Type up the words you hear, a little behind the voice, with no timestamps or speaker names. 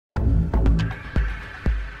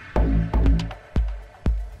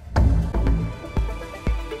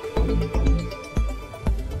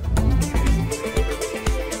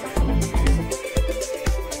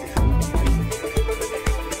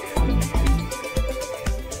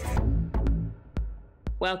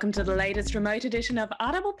Welcome to the latest remote edition of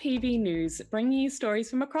RPPV News, bringing you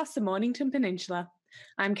stories from across the Mornington Peninsula.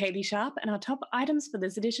 I'm Catie Sharp, and our top items for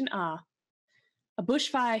this edition are: a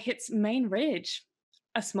bushfire hits Main Ridge,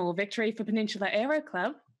 a small victory for Peninsula Aero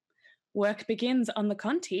Club, work begins on the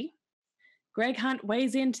Conti, Greg Hunt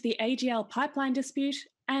weighs into the AGL pipeline dispute,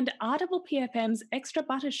 and RPPFM's Extra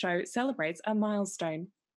Butter Show celebrates a milestone.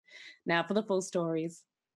 Now for the full stories.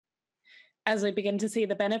 As we begin to see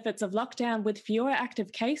the benefits of lockdown with fewer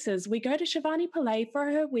active cases, we go to Shivani Pillai for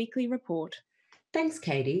her weekly report. Thanks,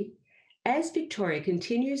 Katie. As Victoria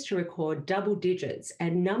continues to record double digits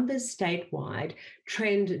and numbers statewide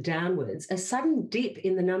trend downwards, a sudden dip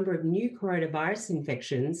in the number of new coronavirus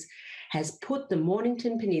infections has put the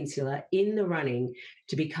Mornington Peninsula in the running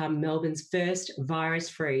to become Melbourne's first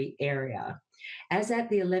virus-free area. As at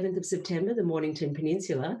the 11th of September, the Mornington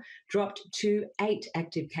Peninsula dropped to 8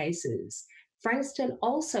 active cases. Frankston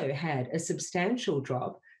also had a substantial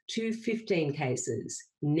drop to 15 cases,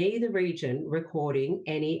 neither region recording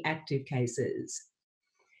any active cases.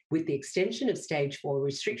 With the extension of Stage 4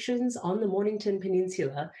 restrictions on the Mornington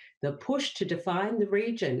Peninsula, the push to define the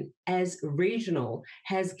region as regional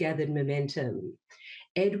has gathered momentum.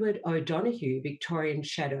 Edward O'Donoghue, Victorian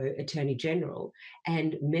Shadow Attorney General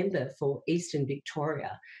and member for Eastern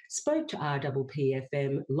Victoria, spoke to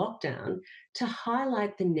RPPFM Lockdown to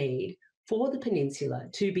highlight the need for the peninsula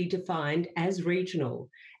to be defined as regional,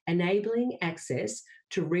 enabling access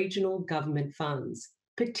to regional government funds,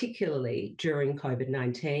 particularly during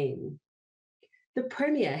COVID-19. The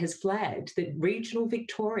Premier has flagged that regional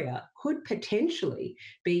Victoria could potentially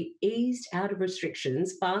be eased out of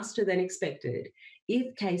restrictions faster than expected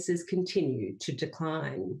if cases continue to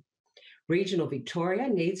decline. Regional Victoria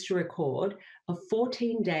needs to record a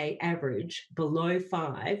 14-day average below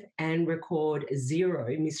 5 and record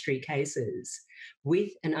 0 mystery cases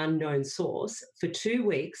with an unknown source for 2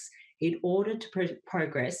 weeks in order to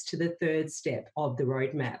progress to the third step of the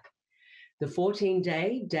roadmap. The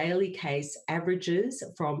 14-day daily case averages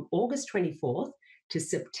from August 24th to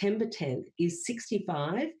September 10th is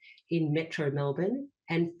 65 in Metro Melbourne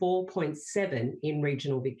and 4.7 in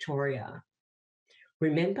regional Victoria.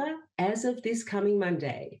 Remember, as of this coming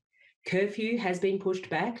Monday, curfew has been pushed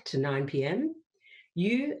back to 9 p.m.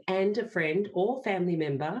 You and a friend or family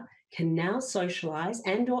member can now socialise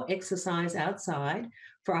and or exercise outside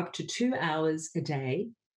for up to 2 hours a day.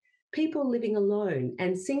 People living alone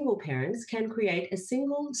and single parents can create a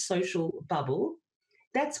single social bubble.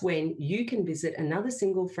 That's when you can visit another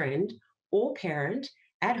single friend or parent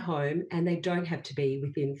at home and they don't have to be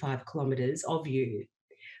within 5 kilometres of you.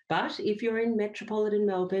 But if you're in metropolitan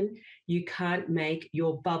Melbourne, you can't make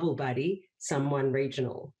your bubble buddy someone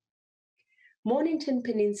regional. Mornington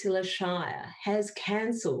Peninsula Shire has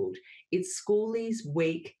cancelled its Schoolies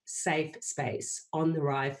Week Safe Space on the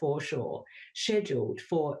Rye foreshore, scheduled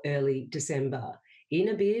for early December, in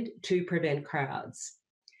a bid to prevent crowds.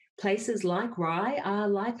 Places like Rye are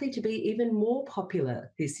likely to be even more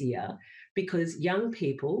popular this year because young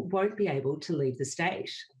people won't be able to leave the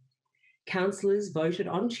state. Councillors voted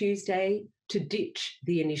on Tuesday to ditch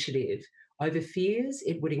the initiative over fears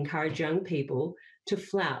it would encourage young people to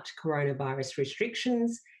flout coronavirus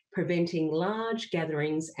restrictions, preventing large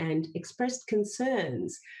gatherings, and expressed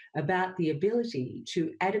concerns about the ability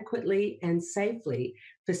to adequately and safely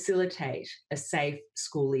facilitate a safe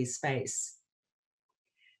schoolie space.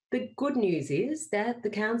 The good news is that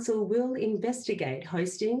the council will investigate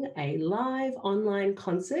hosting a live online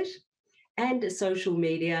concert and a social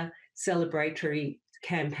media celebratory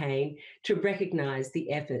campaign to recognise the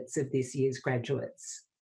efforts of this year's graduates.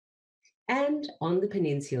 And on the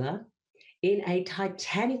peninsula, in a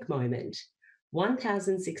titanic moment,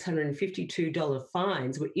 $1,652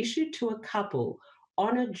 fines were issued to a couple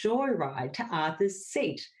on a joyride to Arthur's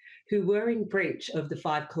Seat who were in breach of the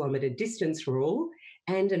 5-kilometre distance rule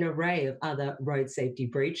and an array of other road safety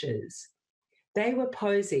breaches. They were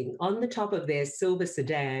posing on the top of their silver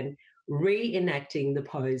sedan, reenacting the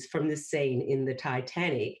pose from the scene in the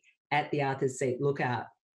Titanic at the Arthur's Seat lookout.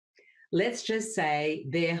 Let's just say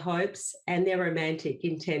their hopes and their romantic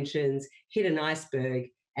intentions hit an iceberg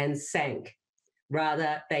and sank.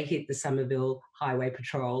 Rather, they hit the Somerville Highway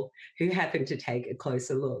Patrol, who happened to take a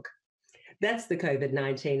closer look. That's the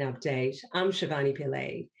COVID-19 update. I'm Shivani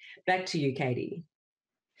Pillai. Back to you, Katie.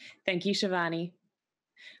 Thank you, Shivani.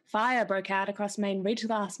 Fire broke out across Main Ridge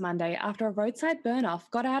last Monday after a roadside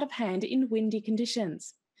burn-off got out of hand in windy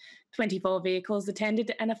conditions. 24 vehicles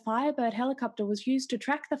attended and a Firebird helicopter was used to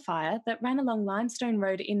track the fire that ran along Limestone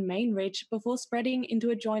Road in Main Ridge before spreading into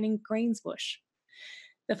adjoining Greensbush.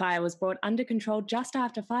 The fire was brought under control just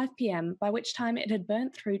after 5 p.m, by which time it had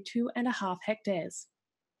burnt through 2.5 hectares.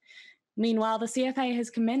 Meanwhile, the CFA has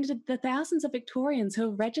commended the thousands of Victorians who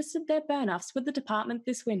have registered their burn-offs with the department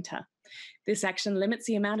this winter. This action limits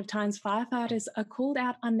the amount of times firefighters are called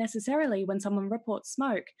out unnecessarily when someone reports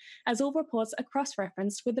smoke, as all reports are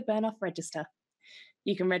cross-referenced with the burn-off register.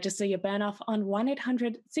 You can register your burn-off on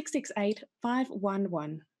 1800 668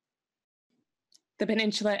 511. The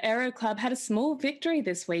Peninsula Aero Club had a small victory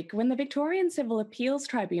this week when the Victorian Civil Appeals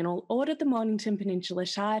Tribunal ordered the Mornington Peninsula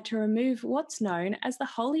Shire to remove what's known as the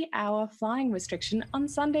Holy Hour flying restriction on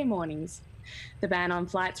Sunday mornings. The ban on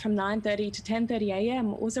flights from 9:30 to 10:30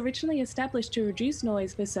 a.m. was originally established to reduce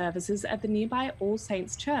noise for services at the nearby All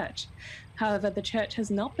Saints Church. However, the church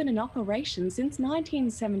has not been in operation since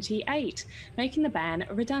 1978, making the ban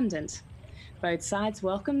redundant. Both sides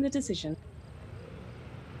welcome the decision.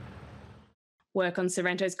 Work on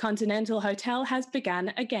Sorrento's Continental Hotel has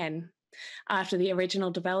begun again. After the original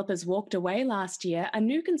developers walked away last year, a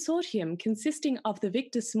new consortium consisting of the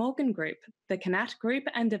Victor Smorgon Group, the Canat Group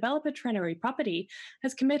and developer Trenery Property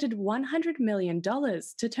has committed $100 million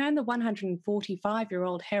to turn the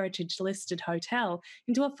 145-year-old heritage-listed hotel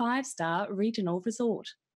into a 5-star regional resort.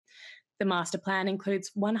 The master plan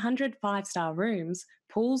includes 100 5-star rooms,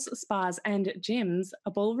 pools, spas and gyms,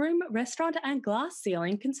 a ballroom, restaurant and glass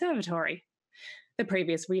ceiling conservatory. The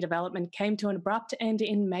previous redevelopment came to an abrupt end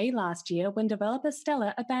in May last year when developer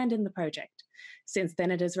Stella abandoned the project. Since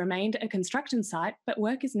then, it has remained a construction site, but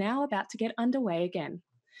work is now about to get underway again.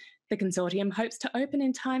 The consortium hopes to open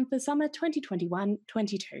in time for summer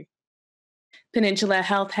 2021-22. Peninsula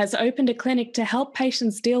Health has opened a clinic to help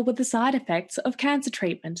patients deal with the side effects of cancer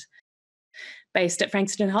treatment. Based at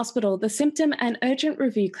Frankston Hospital, the Symptom and Urgent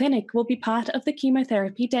Review Clinic will be part of the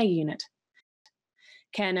chemotherapy day unit.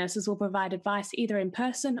 Care nurses will provide advice either in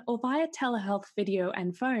person or via telehealth video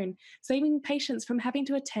and phone, saving patients from having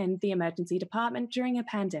to attend the emergency department during a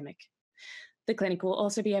pandemic. The clinic will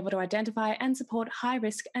also be able to identify and support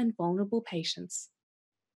high-risk and vulnerable patients.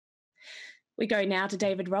 We go now to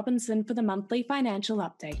David Robinson for the monthly financial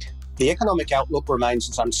update. The economic outlook remains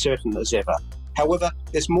as uncertain as ever. However,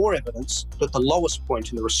 there's more evidence that the lowest point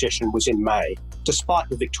in the recession was in May, despite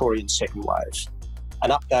the Victorian second wave. An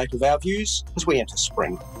update of our views as we enter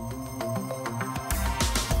spring.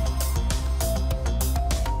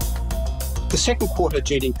 The second quarter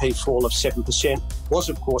GDP fall of 7% was,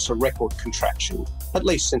 of course, a record contraction, at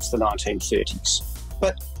least since the 1930s.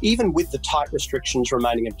 But even with the tight restrictions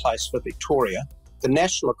remaining in place for Victoria, the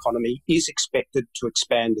national economy is expected to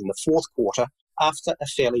expand in the fourth quarter after a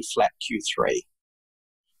fairly flat Q3.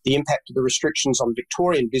 The impact of the restrictions on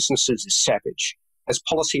Victorian businesses is savage, as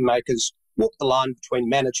policymakers walk the line between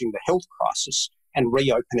managing the health crisis and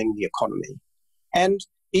reopening the economy. And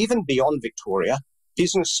even beyond Victoria,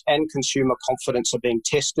 business and consumer confidence are being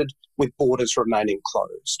tested with borders remaining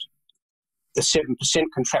closed. The 7%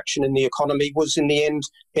 contraction in the economy was in the end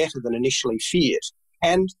better than initially feared,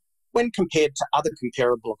 and when compared to other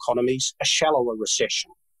comparable economies, a shallower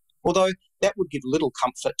recession, although that would give little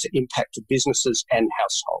comfort to impacted businesses and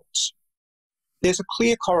households. There's a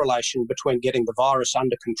clear correlation between getting the virus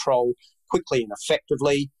under control quickly and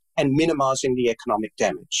effectively and minimising the economic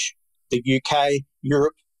damage. The UK,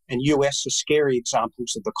 Europe and US are scary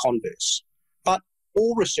examples of the converse, but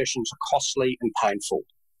all recessions are costly and painful.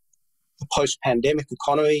 The post-pandemic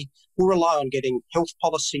economy will rely on getting health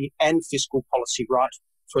policy and fiscal policy right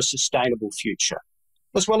for a sustainable future,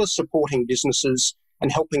 as well as supporting businesses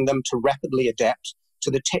and helping them to rapidly adapt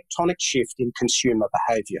to the tectonic shift in consumer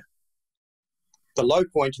behaviour. The low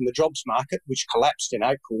point in the jobs market, which collapsed in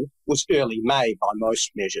April, was early May by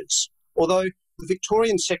most measures, although the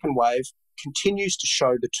Victorian second wave continues to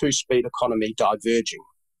show the two-speed economy diverging.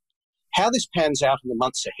 How this pans out in the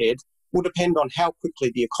months ahead will depend on how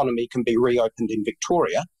quickly the economy can be reopened in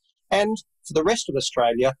Victoria and, for the rest of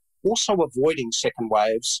Australia, also avoiding second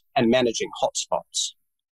waves and managing hotspots.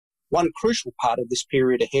 One crucial part of this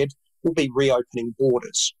period ahead will be reopening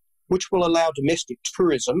borders, which will allow domestic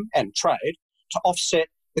tourism and trade to offset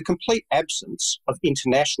the complete absence of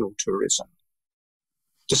international tourism.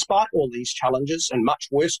 Despite all these challenges and much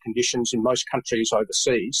worse conditions in most countries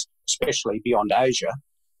overseas, especially beyond Asia,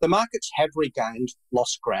 the markets have regained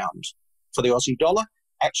lost ground, for the Aussie dollar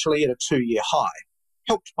actually at a 2-year high,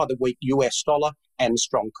 helped by the weak US dollar and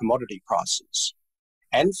strong commodity prices.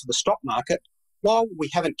 And for the stock market, while we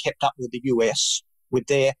haven't kept up with the US, with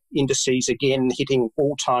their indices again hitting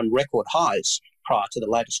all-time record highs prior to the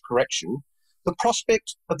latest correction, the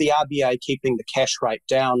prospect of the RBA keeping the cash rate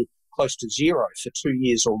down close to zero for 2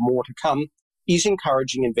 years or more to come is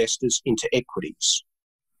encouraging investors into equities.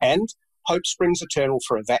 And hope springs eternal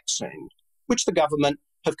for a vaccine, which the government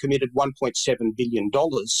have committed $1.7 billion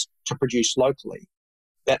to produce locally.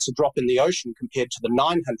 That's a drop in the ocean compared to the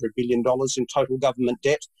 $900 billion in total government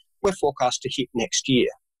debt we're forecast to hit next year.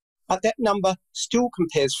 But that number still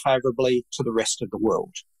compares favourably to the rest of the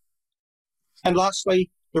world. And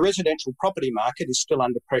lastly, the residential property market is still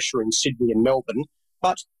under pressure in Sydney and Melbourne,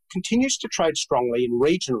 but continues to trade strongly in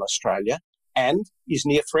regional Australia and is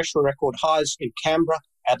near fresh record highs in Canberra,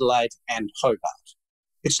 Adelaide and Hobart.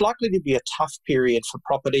 It's likely to be a tough period for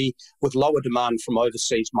property with lower demand from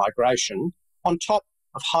overseas migration, on top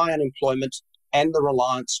of high unemployment and the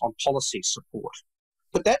reliance on policy support.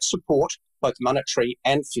 But that support, both monetary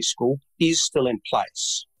and fiscal, is still in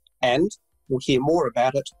place. And we'll hear more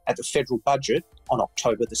about it at the federal budget on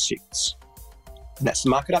October the 6th. And that's the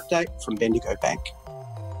market update from Bendigo Bank.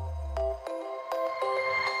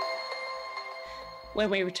 When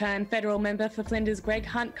we return, federal member for Flinders Greg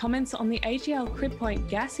Hunt comments on the AGL Crib Point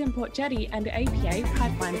gas import jetty and APA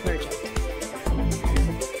pipeline project.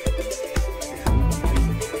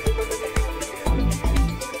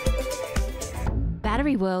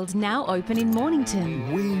 Battery World now open in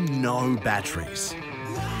Mornington. We know batteries.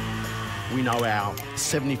 We know our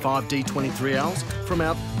 75 D23Ls from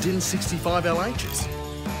our DIN 65LHs.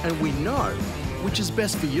 And we know which is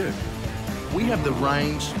best for you. We have the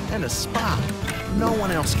range and a spark no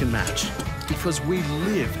one else can match, because we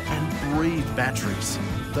live and breathe batteries.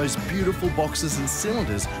 Those beautiful boxes and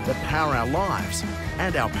cylinders that power our lives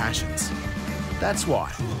and our passions. That's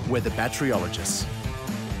why we're the batteryologists.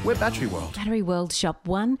 We're Battery World. Battery World Shop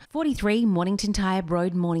 1, 43 Mornington Tyre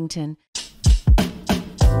Road, Mornington.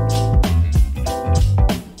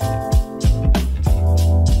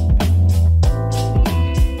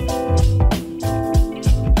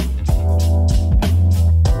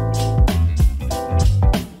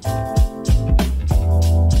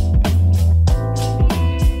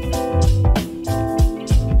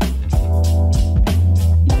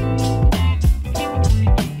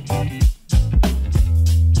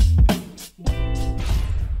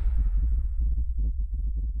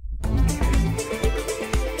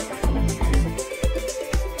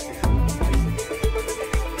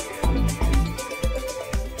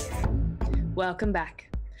 Welcome back.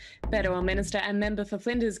 Federal Minister and Member for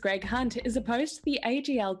Flinders Greg Hunt is opposed to the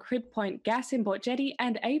AGL Crib Point gas import jetty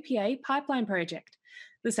and APA pipeline project.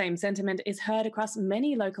 The same sentiment is heard across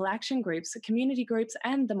many local action groups, community groups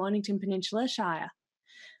and the Mornington Peninsula Shire.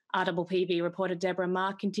 RPPV reporter Deborah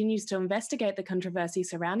Marr continues to investigate the controversy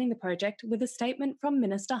surrounding the project with a statement from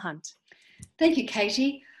Minister Hunt. Thank you,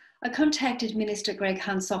 Katie. I contacted Minister Greg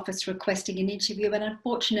Hunt's office requesting an interview, and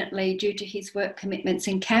unfortunately, due to his work commitments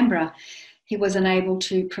in Canberra, he was unable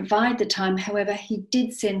to provide the time. However, he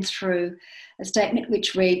did send through a statement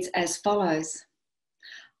which reads as follows.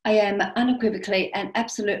 I am unequivocally and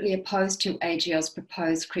absolutely opposed to AGL's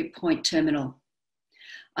proposed Crib Point terminal.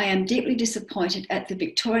 I am deeply disappointed at the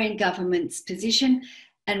Victorian Government's position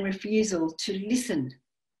and refusal to listen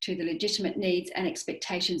to the legitimate needs and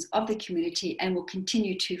expectations of the community, and will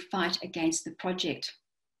continue to fight against the project.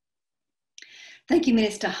 Thank you,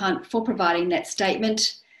 Minister Hunt, for providing that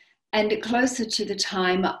statement. And closer to the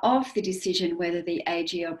time of the decision whether the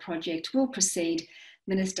AGL project will proceed,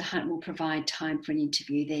 Minister Hunt will provide time for an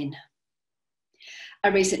interview then.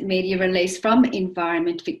 A recent media release from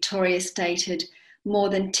Environment Victoria stated more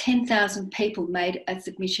than 10,000 people made a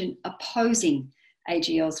submission opposing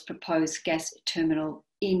AGL's proposed gas terminal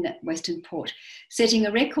in Western Port, setting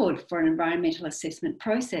a record for an environmental assessment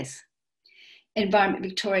process. Environment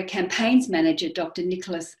Victoria Campaigns Manager Dr.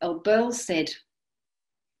 Nicholas Elberl said,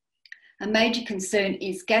 a major concern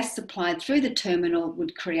is gas supplied through the terminal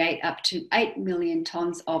would create up to 8 million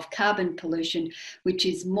tonnes of carbon pollution, which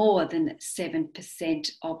is more than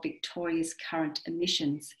 7% of Victoria's current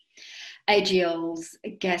emissions. AGL's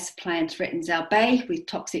gas plant threatens our bay with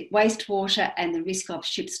toxic wastewater and the risk of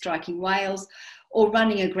ships striking whales or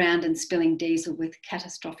running aground and spilling diesel with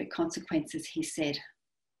catastrophic consequences, he said.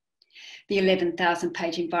 The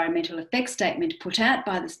 11,000-page environmental effects statement put out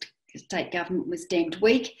by the state government was deemed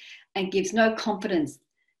weak and gives no confidence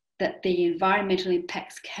that the environmental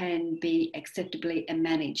impacts can be acceptably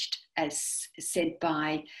managed, as said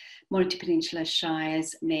by Mornington Peninsula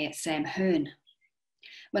Shire's Mayor Sam Hearn.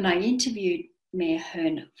 When I interviewed Mayor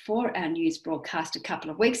Hearn for our news broadcast a couple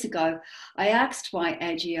of weeks ago, I asked why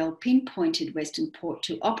AGL pinpointed Western Port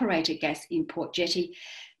to operate a gas import jetty.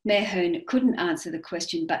 Mayor Hearn couldn't answer the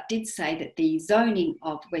question, but did say that the zoning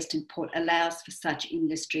of Western Port allows for such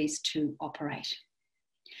industries to operate.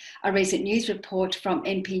 A recent news report from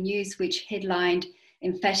MP News, which headlined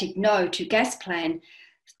 "Emphatic No to Gas Plan,"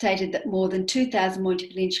 stated that more than 2,000 Mornington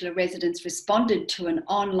Peninsula residents responded to an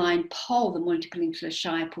online poll the Mornington Peninsula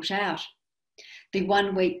Shire put out. The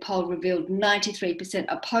 1 week poll revealed 93%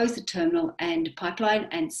 opposed the terminal and pipeline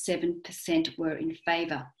and 7% were in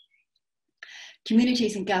favour.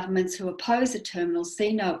 Communities and governments who oppose the terminal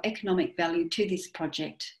see no economic value to this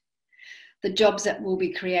project. The jobs that will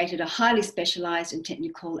be created are highly specialised and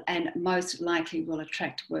technical and most likely will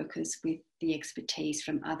attract workers with the expertise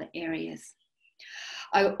from other areas.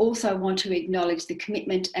 I also want to acknowledge the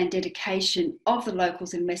commitment and dedication of the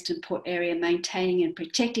locals in Western Port area maintaining and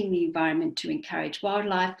protecting the environment to encourage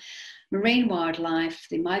wildlife, marine wildlife,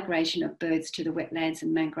 the migration of birds to the wetlands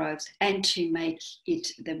and mangroves, and to make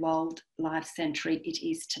it the wildlife sanctuary it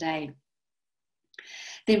is today.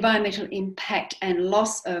 The environmental impact and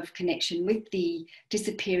loss of connection with the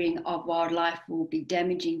disappearing of wildlife will be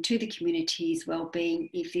damaging to the community's well-being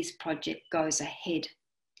if this project goes ahead.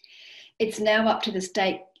 It's now up to the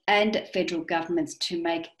state and federal governments to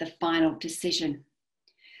make the final decision.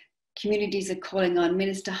 Communities are calling on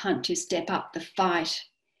Minister Hunt to step up the fight.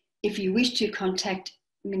 If you wish to contact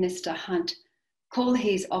Minister Hunt, call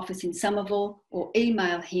his office in Somerville or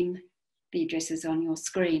email him. The address is on your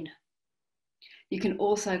screen. You can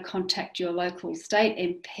also contact your local state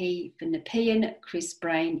MP for Nepean, Chris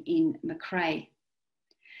Brain in Macrae.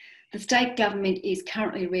 The state government is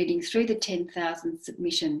currently reading through the 10,000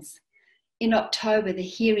 submissions. In October, the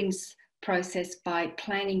hearings process by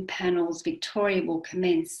planning panels Victoria will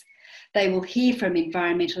commence. They will hear from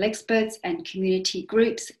environmental experts and community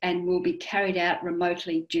groups and will be carried out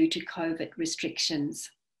remotely due to COVID restrictions.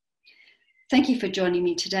 Thank you for joining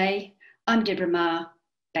me today. I'm Deborah Maher.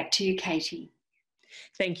 Back to you, Katie.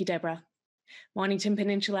 Thank you, Deborah. Mornington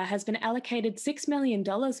Peninsula has been allocated $6 million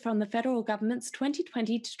from the federal government's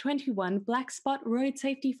 2020 to 21 Black Spot Road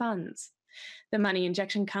Safety Funds. The money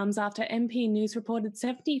injection comes after MP News reported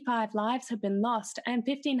 75 lives have been lost and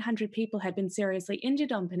 1,500 people have been seriously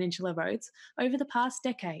injured on Peninsula roads over the past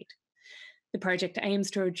decade. The project aims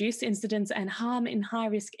to reduce incidents and harm in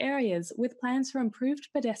high-risk areas with plans for improved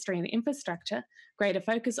pedestrian infrastructure, greater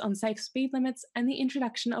focus on safe speed limits and the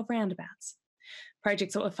introduction of roundabouts.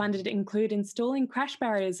 Projects that were funded include installing crash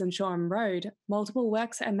barriers in Shoreham Road, multiple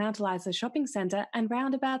works at Mount Eliza Shopping Centre and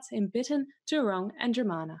roundabouts in Bitton, Jurong and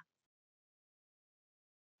Dramana.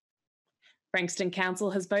 Frankston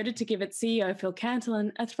Council has voted to give its CEO Phil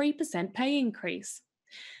Cantillon a 3% pay increase.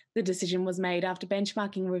 The decision was made after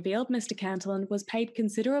benchmarking revealed Mr Cantillon was paid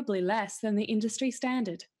considerably less than the industry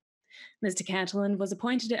standard. Mr Cantillon was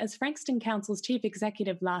appointed as Frankston Council's chief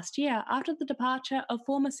executive last year after the departure of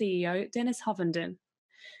former CEO Dennis Hovenden.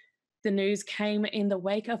 The news came in the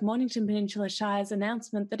wake of Mornington Peninsula Shire's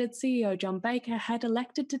announcement that its CEO John Baker had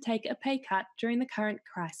elected to take a pay cut during the current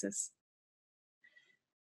crisis.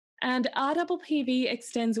 And RPPV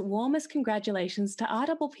extends warmest congratulations to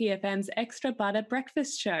RPPFM's Extra Butter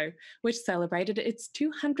Breakfast Show, which celebrated its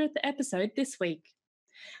 200th episode this week.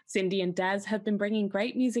 Cindy and Daz have been bringing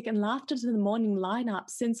great music and laughter to the morning lineup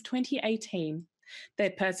since 2018.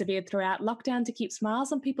 They've persevered throughout lockdown to keep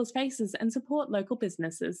smiles on people's faces and support local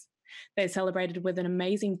businesses. They celebrated with an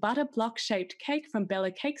amazing butter block-shaped cake from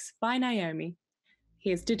Bella Cakes by Naomi.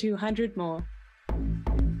 Here's to 200 more.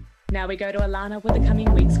 Now we go to Alana with the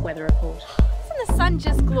coming week's weather report. Isn't the sun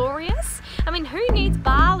just glorious? I mean, who needs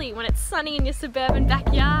Bali when it's sunny in your suburban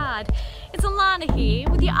backyard? It's Alana here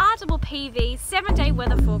with your RPPV 7-day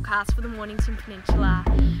weather forecast for the Mornington Peninsula.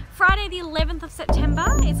 Friday the 11th of September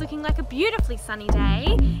is looking like a beautifully sunny day.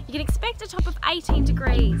 You can expect a top of 18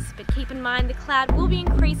 degrees, but keep in mind the cloud will be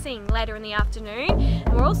increasing later in the afternoon.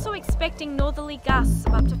 And we're also expecting northerly gusts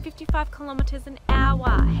of up to 55 kilometres an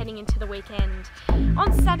hour heading into the weekend.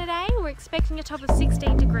 On Saturday, we're expecting a top of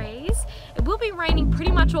 16 degrees. It will be raining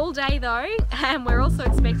pretty much all day though, and we're also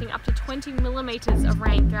expecting up to 20 millimetres of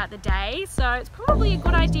rain throughout the day. So it's probably a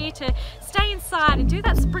good idea to stay inside and do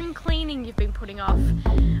that spring cleaning you've been putting off.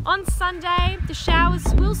 On Sunday, the showers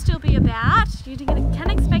will still be about. You can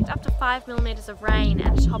expect up to 5 millimetres of rain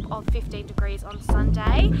at a top of 15 degrees on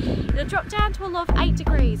Sunday. It'll drop down to a low of 8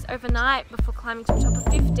 degrees overnight before climbing to a top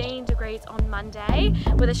of 15 degrees on Monday,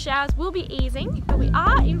 where the showers will be easing, but we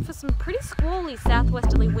are in for some pretty squally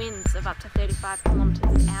southwesterly winds of up to 35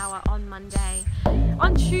 kilometres an hour on Monday.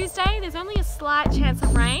 On Tuesday, there's only a slight chance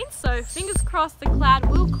of rain, so fingers crossed the cloud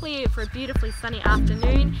will clear for a beautifully sunny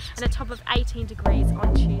afternoon and a top of 18 degrees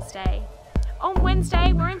on Tuesday. On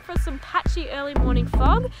Wednesday, we're in for some patchy early morning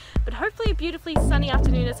fog, but hopefully a beautifully sunny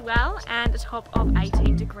afternoon as well and a top of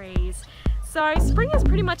 18 degrees. So spring is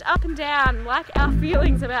pretty much up and down, like our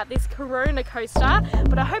feelings about this corona coaster,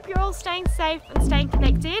 but I hope you're all staying safe and staying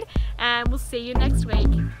connected, and we'll see you next week.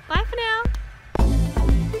 Bye for now.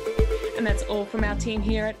 And that's all from our team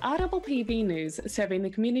here at RPPV News, serving the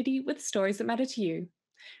community with stories that matter to you.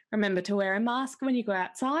 Remember to wear a mask when you go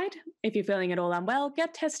outside. If you're feeling at all unwell,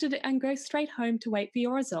 get tested and go straight home to wait for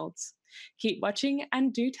your results. Keep watching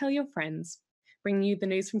and do tell your friends. Bringing you the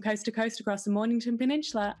news from coast to coast across the Mornington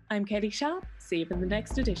Peninsula, I'm Catie Sharp. See you for the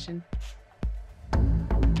next edition.